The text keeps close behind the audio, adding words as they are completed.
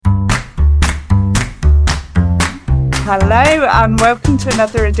Hello and welcome to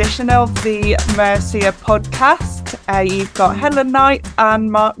another edition of the Mercia podcast. You've got Helen Knight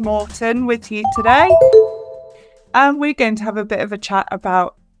and Mark Morton with you today. And we're going to have a bit of a chat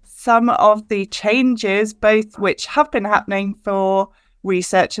about some of the changes, both which have been happening for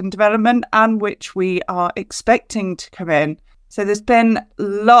research and development and which we are expecting to come in. So there's been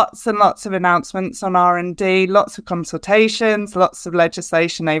lots and lots of announcements on R&D, lots of consultations, lots of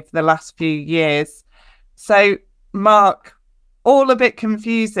legislation over the last few years. So Mark, all a bit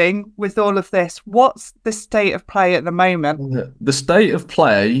confusing with all of this. What's the state of play at the moment? The state of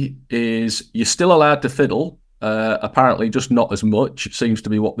play is you're still allowed to fiddle, apparently just not as much. It seems to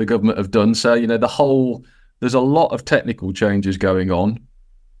be what the government have done. So, there's a lot of technical changes going on.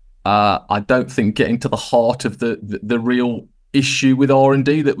 I don't think getting to the heart of the real issue with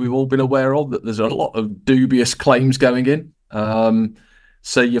R&D that we've all been aware of, that there's a lot of dubious claims going in.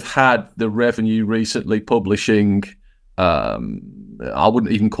 So you've had the Revenue recently publishing, I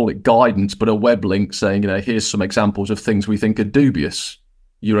wouldn't even call it guidance, but a web link saying, here's some examples of things we think are dubious.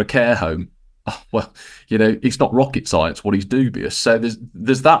 You're a care home. Oh, well, it's not rocket science what is dubious. So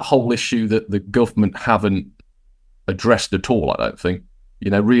there's that whole issue that the government haven't addressed at all, I don't think.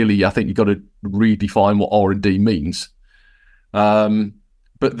 Really, I think you've got to redefine what R&D means. But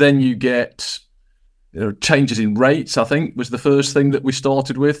then you get changes in rates, I think, was the first thing that we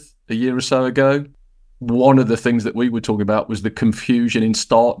started with a year or so ago. One of the things that we were talking about was the confusion in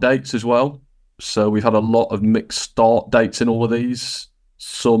start dates as well. So we've had a lot of mixed start dates in all of these.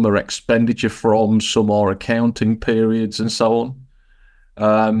 Some are expenditure from, some are accounting periods and so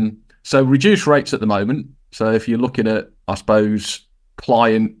on. So reduced rates at the moment. So if you're looking at, I suppose,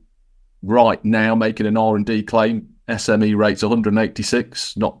 client right now making an R&D claim, SME rate's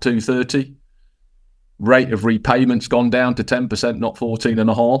 186, not 230. Rate of repayments gone down to 10%, not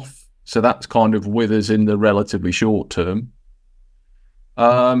 14.5%. So that's kind of with us in the relatively short term.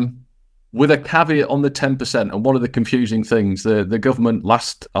 With a caveat on the 10%, and one of the confusing things, the government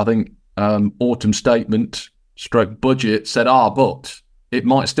last, I think, autumn statement, stroke budget said, but it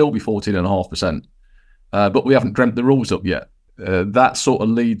might still be 14.5%. But we haven't dreamt the rules up yet. That sort of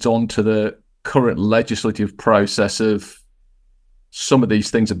leads on to the current legislative process of some of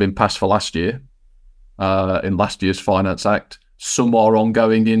these things have been passed for last year, in last year's Finance Act. Some are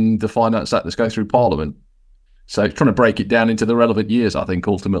ongoing in the Finance Act that's going through Parliament. So trying to break it down into the relevant years, I think,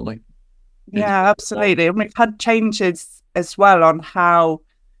 ultimately. Yeah, absolutely. And we've had changes as well on how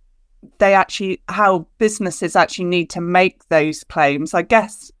businesses actually need to make those claims. I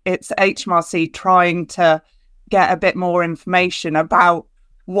guess it's HMRC trying to get a bit more information about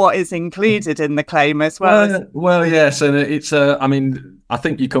what is included in the claim as well. Well, yes, and it's. I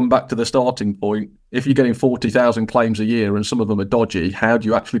think you come back to the starting point. If you're getting 40,000 claims a year and some of them are dodgy, how do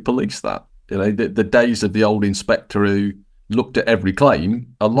you actually police that? The days of the old inspector who looked at every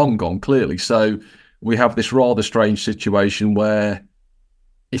claim are long gone, clearly. So we have this rather strange situation where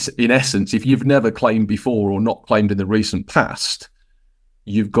it's, in essence, if you've never claimed before or not claimed in the recent past,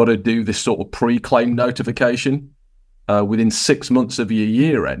 you've got to do this sort of pre-claim notification within 6 months of your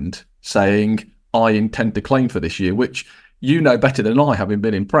year end saying, I intend to claim for this year, which better than I, having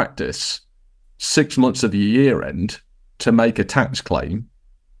been in practice. 6 months of your year end to make a tax claim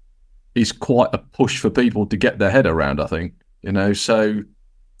is quite a push for people to get their head around, I think. So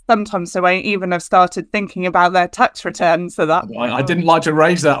sometimes they won't even have started thinking about their tax returns for that. I didn't like to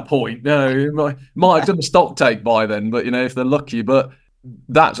raise that point. No, might have done a stock take by then, but if they're lucky. But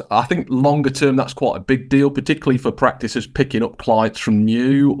that's, I think, longer term, that's quite a big deal, particularly for practices picking up clients from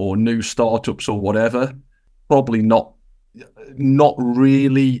new startups or whatever. Probably not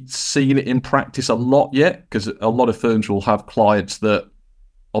really seeing it in practice a lot yet, because a lot of firms will have clients that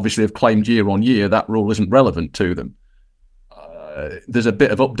obviously have claimed year on year. That rule isn't relevant to them. There's a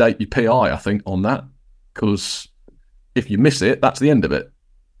bit of update your PI, I think, on that, because if you miss it, that's the end of it.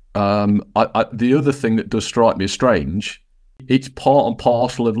 The other thing that does strike me as strange, it's part and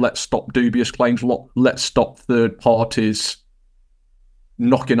parcel of let's stop dubious claims, let's stop third parties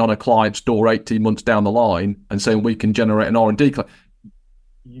knocking on a client's door 18 months down the line and saying we can generate an R&D claim.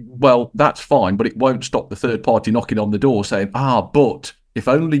 Well, that's fine, but it won't stop the third party knocking on the door saying, but if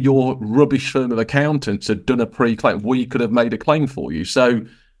only your rubbish firm of accountants had done a pre-claim, we could have made a claim for you. So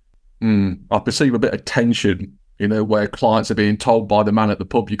I perceive a bit of tension, where clients are being told by the man at the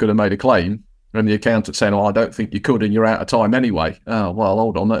pub you could have made a claim, and the accountant saying, I don't think you could, and you're out of time anyway. Oh, well,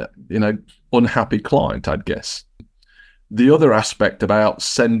 hold on. Unhappy client, I'd guess. The other aspect about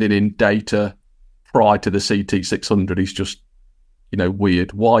sending in data prior to the CT600 is just,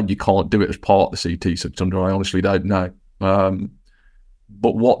 weird. Why you can't do it as part of the CT600, I honestly don't know.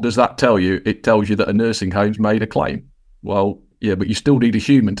 But what does that tell you? It tells you that a nursing home's made a claim. Well, yeah, but you still need a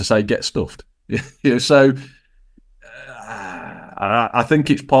human to say get stuffed. So I think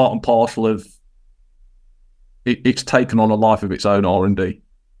it's part and parcel of it's taken on a life of its own, R&D.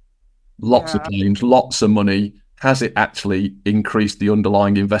 Lots of claims, lots of money. Has it actually increased the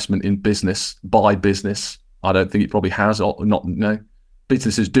underlying investment in business by business? I don't think it probably has. Or not. No,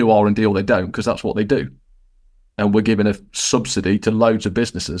 businesses do R&D or they don't, because that's what they do. And we're giving a subsidy to loads of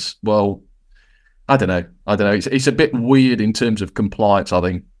businesses. Well, I don't know. It's a bit weird in terms of compliance, I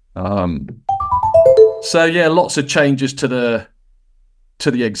think. So yeah, lots of changes to the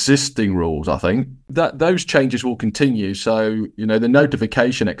existing rules. I think that those changes will continue. So the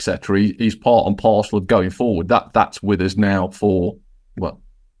notification, etc., is part and parcel of going forward. That's with us now for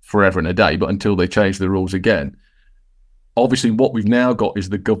forever and a day, but until they change the rules again. Obviously, what we've now got is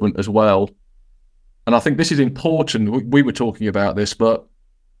the government as well, and I think this is important. We were talking about this, but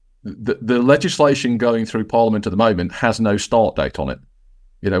the legislation going through Parliament at the moment has no start date on it.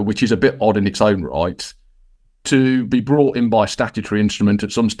 Which is a bit odd in its own right, to be brought in by statutory instrument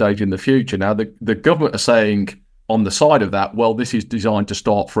at some stage in the future. Now, the government are saying on the side of that, well, this is designed to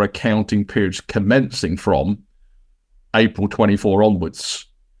start for accounting periods commencing from April 24 onwards.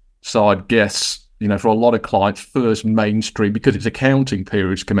 So I'd guess, for a lot of clients, first mainstream, because it's accounting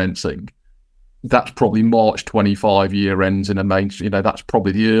periods commencing, that's probably March 25 year ends in a mainstream. That's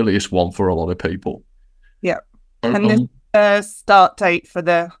probably the earliest one for a lot of people. Yeah. And start date for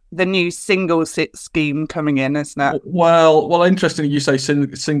the new single scheme coming in, isn't it? Well, interesting you say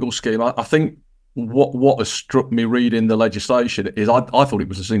single scheme. I think what has struck me reading the legislation is I thought it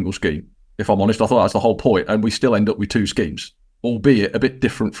was a single scheme. If I'm honest, I thought that's the whole point, and we still end up with two schemes, albeit a bit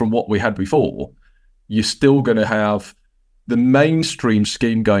different from what we had before. You're still going to have the mainstream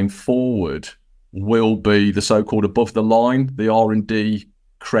scheme going forward will be the so-called above the line, the R&D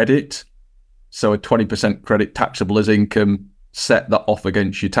credit. So a 20% credit taxable as income, set that off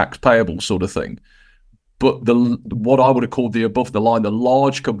against your tax payable sort of thing. But what I would have called the above the line, the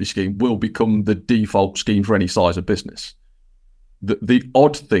large company scheme, will become the default scheme for any size of business. The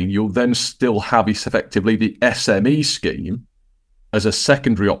odd thing you'll then still have is effectively the SME scheme as a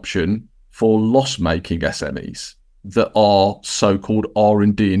secondary option for loss-making SMEs that are so-called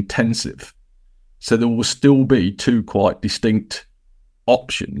R&D intensive. So there will still be two quite distinct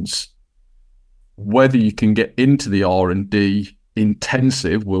options. Whether you can get into the R&D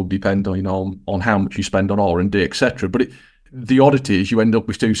intensive will depend on how much you spend on R&D, etc. But the oddity is you end up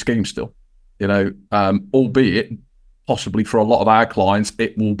with two schemes still, albeit possibly for a lot of our clients,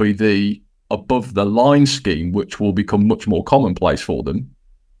 it will be the above the line scheme, which will become much more commonplace for them.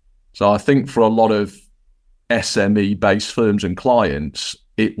 So I think for a lot of SME based firms and clients,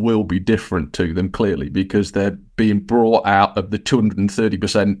 it will be different to them clearly, because they're being brought out of the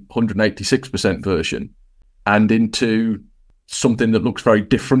 230%, 186% version and into something that looks very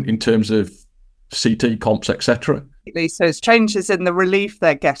different in terms of CT comps, etc. So it's changes in the relief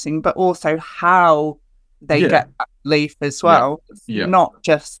they're getting, but also how they get that relief as well. Yeah. Not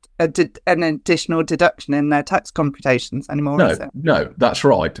just an additional deduction in their tax computations anymore, is it? No, that's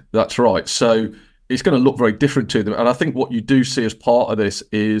right. So it's going to look very different to them. And I think what you do see as part of this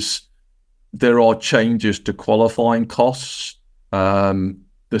is there are changes to qualifying costs.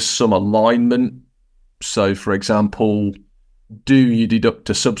 There's some alignment. So, for example, do you deduct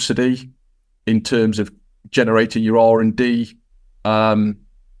a subsidy in terms of generating your R&D?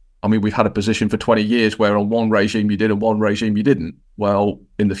 We've had a position for 20 years where on one regime you did and one regime you didn't. Well,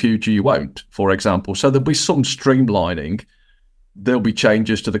 in the future you won't, for example. So there'll be some streamlining. There'll be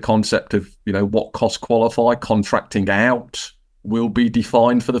changes to the concept of, what costs qualify. Contracting out will be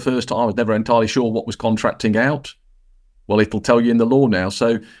defined for the first time. I was never entirely sure what was contracting out. Well, it'll tell you in the law now.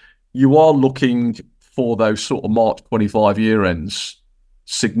 So you are looking for those sort of March 25 year ends,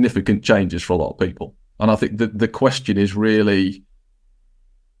 significant changes for a lot of people. And I think the question is really,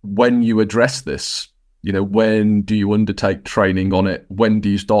 when you address this, when do you undertake training on it? When do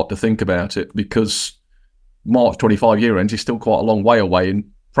you start to think about it? Because March 25 year ends is still quite a long way away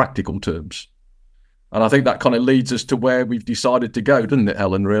in practical terms. And I think that kind of leads us to where we've decided to go, doesn't it,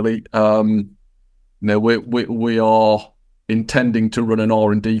 Helen, really? We are intending to run an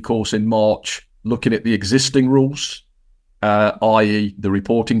R&D course in March, looking at the existing rules, i.e. the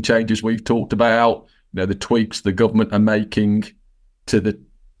reporting changes we've talked about, the tweaks the government are making to the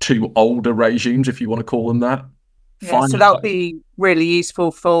two older regimes, if you want to call them that. Yeah, so that would be really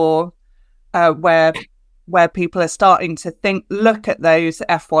useful for where people are starting to look at those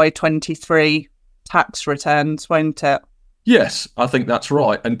FY23 tax returns, won't it? Yes, I think that's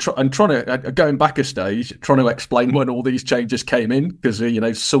right. And trying to going back a stage, trying to explain when all these changes came in, because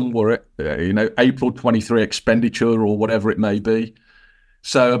some were April 23 expenditure or whatever it may be.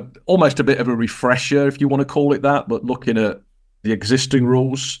 So almost a bit of a refresher, if you want to call it that. But looking at the existing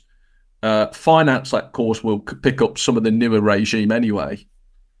rules, finance, of course, will pick up some of the newer regime anyway.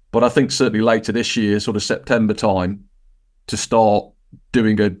 But I think certainly later this year, sort of September time, to start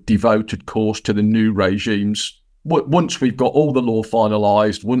doing a devoted course to the new regimes. Once we've got all the law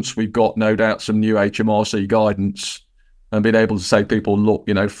finalised, once we've got no doubt some new HMRC guidance and been able to say people, look,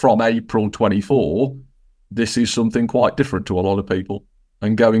 from April 24, this is something quite different to a lot of people,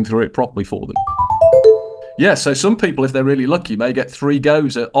 and going through it properly for them. Yeah, so some people, if they're really lucky, may get 3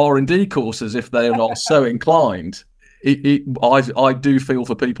 goes at R&D courses if they are so inclined. I do feel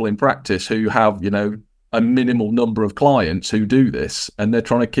for people in practice who have, a minimal number of clients who do this, and they're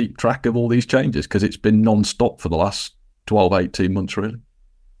trying to keep track of all these changes because it's been non-stop for the last 12, 18 months, really.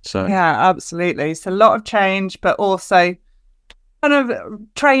 So yeah, absolutely. It's a lot of change, but also kind of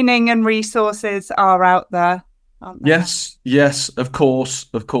training and resources are out there, aren't they? Yes, of course.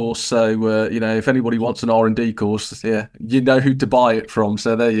 So, if anybody wants an R&D course, yeah, you know who to buy it from.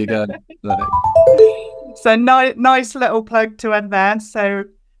 So there you go. So nice little plug to end there. So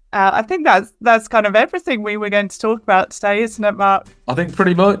I think that's kind of everything we were going to talk about today, isn't it, Mark? I think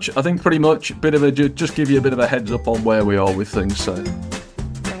pretty much. Just give you a bit of a heads up on where we are with things. So,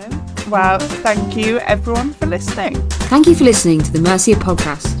 well, thank you everyone for listening. Thank you for listening to the Mercia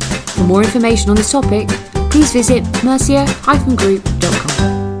podcast. For more information on this topic, please visit mercia-group.co.uk.